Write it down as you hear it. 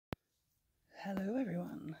Hello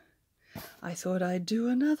everyone. I thought I'd do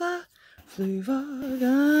another Fluevog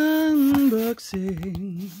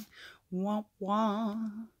unboxing. Wah wah.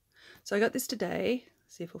 So I got this today.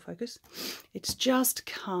 See if we'll focus. It's just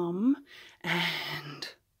come and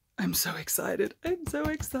I'm so excited. I'm so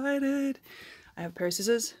excited. I have a pair of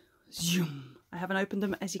scissors. Zoom. I haven't opened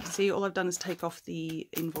them. As you can see, all I've done is take off the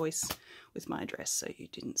invoice with my address so you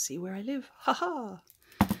didn't see where I live. Haha.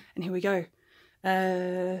 And here we go.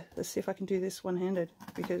 Let's see if I can do this one-handed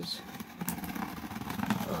because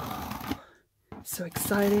so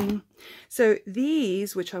exciting. So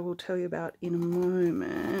these, which I will tell you about in a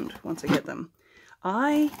moment once I get them,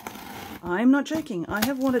 I'm not joking. I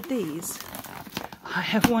have wanted these. I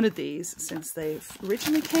have wanted these since they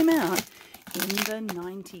originally came out in the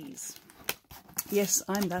 90s. Yes,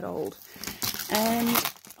 I'm that old. And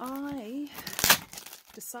I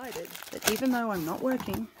decided that even though I'm not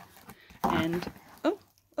working and oh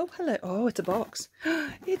hello, oh it's a box,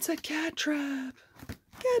 it's a cat trap,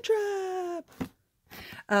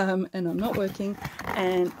 and I'm not working,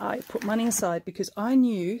 and I put money aside because I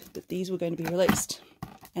knew that these were going to be released,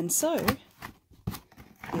 and so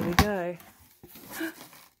here we go.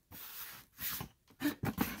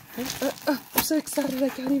 I'm so excited I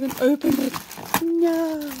can't even open it.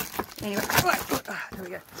 No. Anyway, there we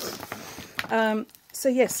go. So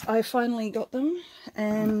yes, I finally got them,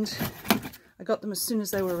 and I got them as soon as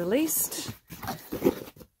they were released.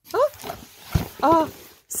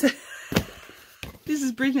 So this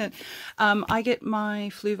is brilliant. I get my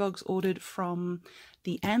Fluevogs ordered from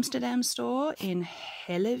the Amsterdam store in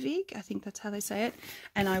Fluevog, I think that's how they say it.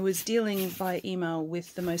 And I was dealing by email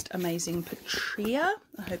with the most amazing Patria.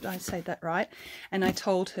 I hope I say that right. And I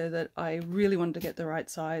told her that I really wanted to get the right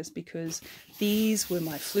size because these were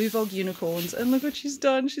my Fluevog unicorns. And look what she's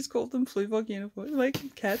done. She's called them Fluevog unicorns,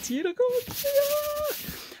 like cats unicorns. Yeah.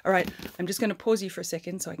 All right, I'm just going to pause you for a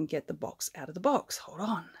second so I can get the box out of the box. Hold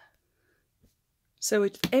on. So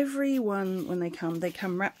it's every one, when they come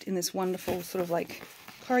wrapped in this wonderful sort of like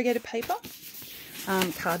corrugated paper,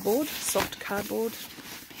 cardboard, soft cardboard,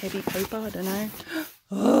 heavy paper, I don't know.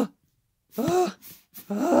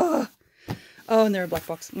 Oh, and they're a black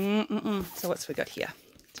box. So what's we got here?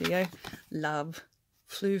 There you go. Love.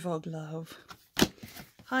 Fluevog love.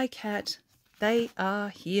 Hi, cat. They are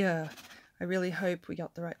here. I really hope we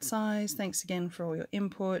got the right size. Thanks again for all your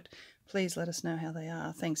input. Please let us know how they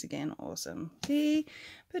are. Thanks again. Awesome. See?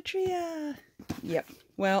 Patria. Yep.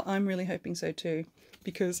 Well, I'm really hoping so too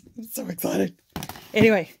because I'm so excited.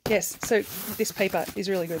 Anyway, yes. So this paper is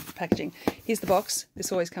really good packaging. Here's the box.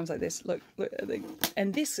 This always comes like this. Look.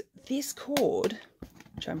 And this cord,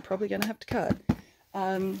 which I'm probably going to have to cut.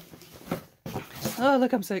 Oh,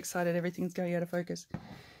 look, I'm so excited. Everything's going out of focus.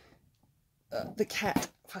 The cat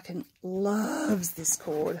fucking loves this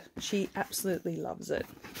cord. She absolutely loves it.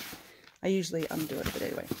 I usually undo it, but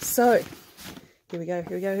anyway. So, here we go.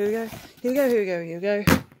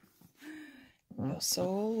 Your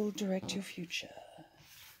soul will direct your future.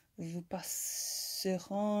 Vous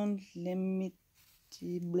passeront l'immédiable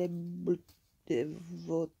de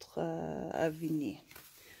votre avenir.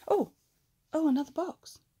 Oh, another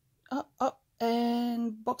box.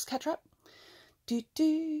 And box cat trap.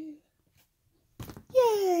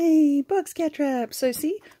 Yay! Box cat trap. So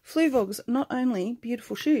see, Fluevogs, not only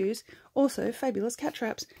beautiful shoes, also fabulous cat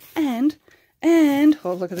traps. And,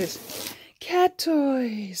 oh look at this. Cat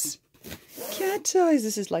toys. Cat toys.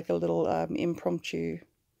 This is like a little impromptu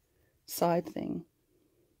side thing.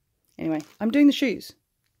 Anyway, I'm doing the shoes.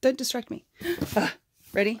 Don't distract me.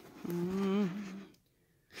 Ready?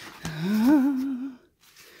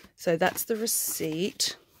 So that's the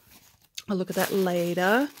receipt. I'll look at that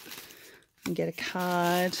later. And get a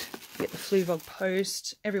card, get the Fluevog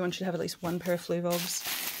post. Everyone should have at least one pair of Fluevogs.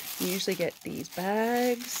 You usually get these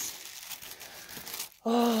bags.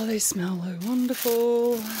 Oh, they smell so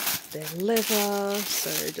wonderful. They're leather,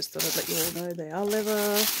 so just thought I'd let you all know they are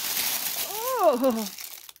leather. Oh!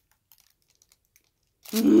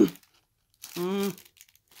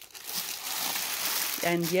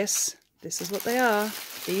 And yes, this is what they are.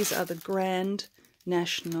 These are the Grand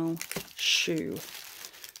National Shoe.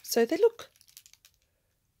 So they look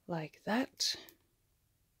like that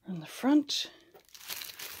on the front.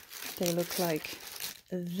 They look like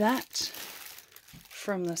that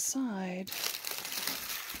from the side.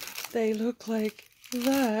 They look like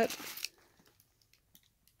that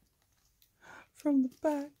from the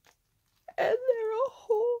back. And they're a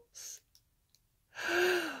horse.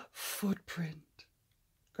 Footprint.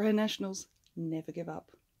 Grand Nationals never give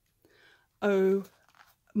up. Oh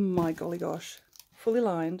my golly gosh. Fully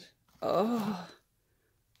lined. Oh.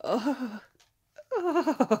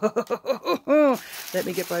 Let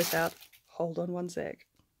me get both out. Hold on one sec.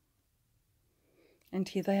 And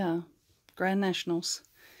here they are, Grand Nationals.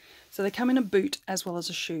 So they come in a boot as well as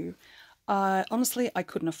a shoe. Honestly, I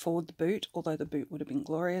couldn't afford the boot, although the boot would have been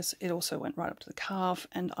glorious. It also went right up to the calf,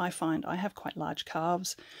 and I find I have quite large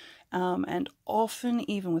calves. And often,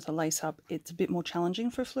 even with a lace up, it's a bit more challenging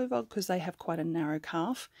for Fluevog because they have quite a narrow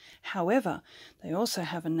calf. However, they also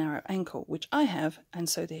have a narrow ankle, which I have, and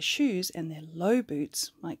so their shoes and their low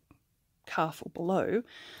boots, like calf or below,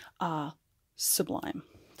 are sublime.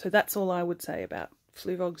 So that's all I would say about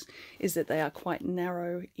Fluevogs, is that they are quite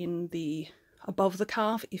narrow in the above the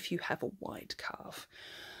calf if you have a wide calf.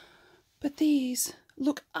 But these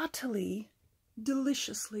look utterly,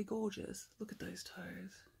 deliciously gorgeous. Look at those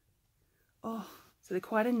toes. Oh, so they're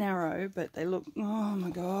quite a narrow, but they look, oh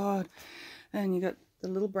my god. And you got the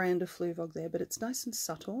little brand of Fluevog there, but it's nice and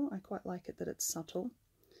subtle. I quite like it that it's subtle.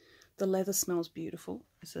 The leather smells beautiful.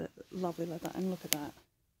 It's a lovely leather, and look at that.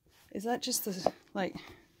 Is that just the, like,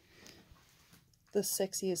 the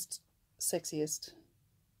sexiest?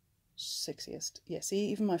 Yeah, see,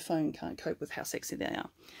 even my phone can't cope with how sexy they are.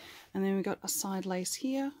 And then we've got a side lace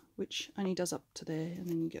here, which only does up to there, and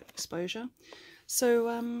then you get exposure.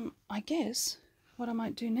 So I guess what I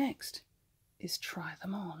might do next is try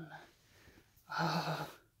them on. Oh,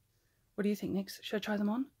 what do you think, Nix? Should I try them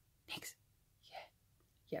on? Nix? Yeah.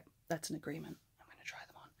 Yep, that's an agreement. I'm going to try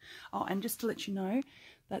them on. Oh, and just to let you know,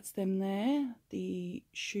 that's them there. The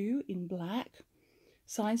shoe in black.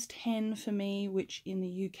 Size 10 for me, which in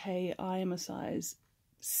the UK I am a size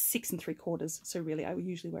 6 3/4. So really I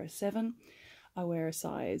usually wear a 7. I wear a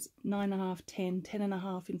size 9.5, 10,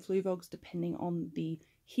 10.5 in Fluevogs, depending on the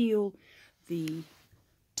heel, the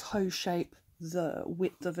toe shape, the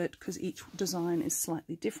width of it, because each design is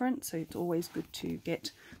slightly different. So it's always good to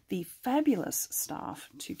get the fabulous staff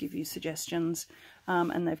to give you suggestions,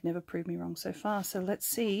 and they've never proved me wrong so far. So let's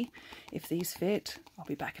see if these fit. I'll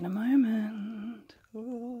be back in a moment.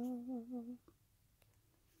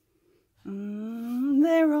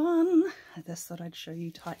 They're on. I just thought I'd show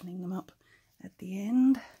you tightening them up at the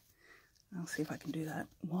end. I'll see if I can do that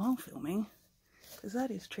while filming, because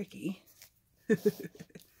that is tricky.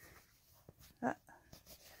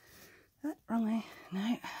 Wrong way.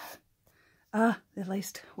 No. They're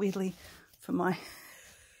laced weirdly for my...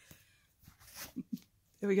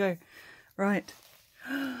 There we go. Right.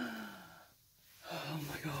 Oh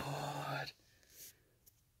my god.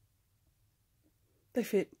 They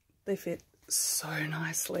fit so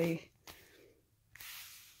nicely.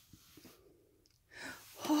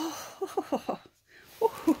 Oh,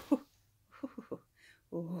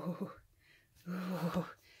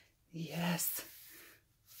 yes.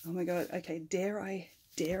 Oh my god. Okay, dare I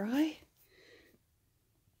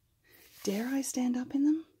stand up in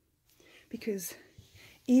them? Because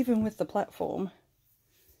even with the platform,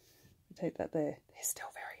 take that there, they're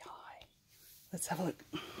still very high. Let's have a look.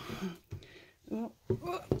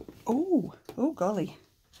 Oh golly.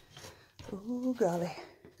 Oh golly.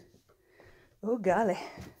 Oh golly.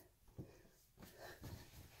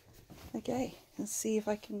 Okay, let's see if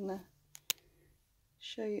I can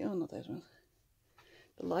show you. Oh, not those ones.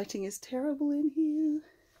 The lighting is terrible in here.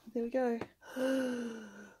 There we go.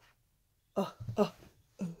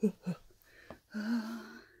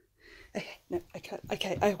 Okay, no,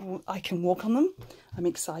 okay, I can walk on them. I'm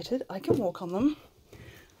excited. I can walk on them.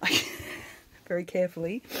 Very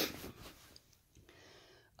carefully.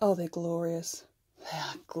 Oh, they're glorious. They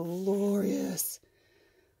are glorious.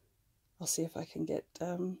 I'll see if I can get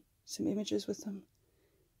some images with them.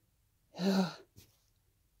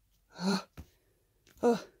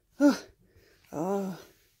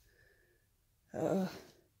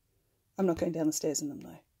 I'm not going down the stairs in them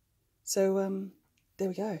though. So there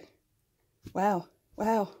we go. Wow,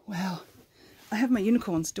 wow, wow. I have my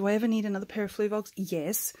unicorns. Do I ever need another pair of Fluevogs?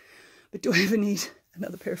 Yes. But do I ever need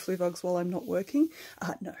another pair of Fluevogs while I'm not working?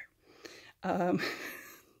 No.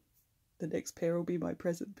 The next pair will be my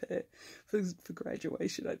present pair for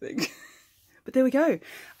graduation, I think. But there we go.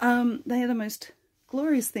 They are the most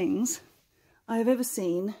glorious things I have ever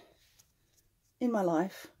seen in my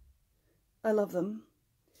life. I love them.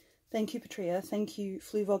 Thank you, Patria. Thank you,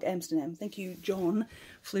 Fluevog Amsterdam. Thank you, John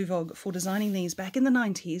Fluevog, for designing these back in the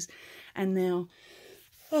 90s and now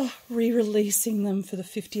re-releasing them for the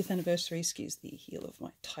 50th anniversary. Excuse the heel of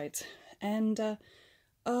my tights. And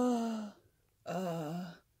I'm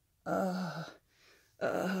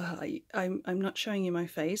not showing you my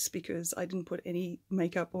face because I didn't put any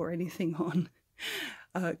makeup or anything on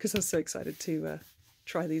because I was so excited to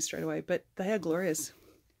try these straight away. But they are glorious.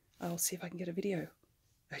 I'll see if I can get a video.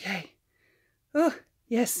 Okay. Oh,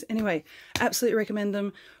 Yes, anyway, absolutely recommend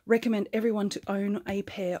them. Recommend everyone to own a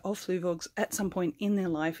pair of Fluevogs at some point in their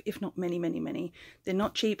life, if not many, many, many. They're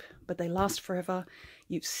not cheap, but they last forever.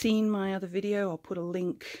 You've seen my other video. I'll put a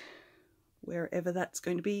link wherever that's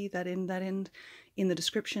going to be, that end, in the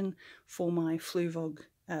description for my Fluevog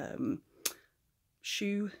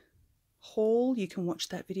shoe haul. You can watch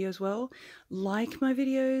that video as well. Like my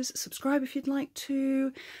videos, subscribe if you'd like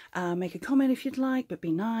to, make a comment if you'd like, but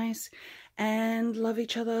be nice, and love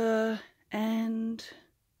each other. And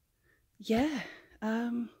yeah,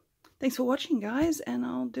 thanks for watching, guys, and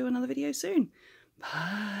I'll do another video soon.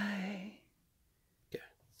 Bye.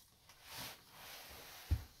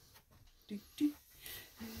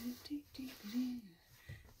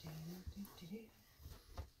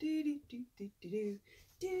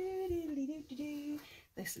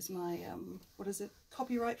 This is my what is it,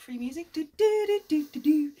 copyright free music. Can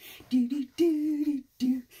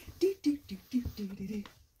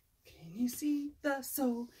you see the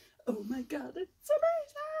soul? Oh my god, it's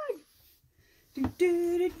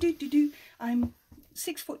amazing. I'm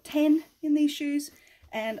 6'10" in these shoes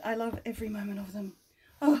and I love every moment of them.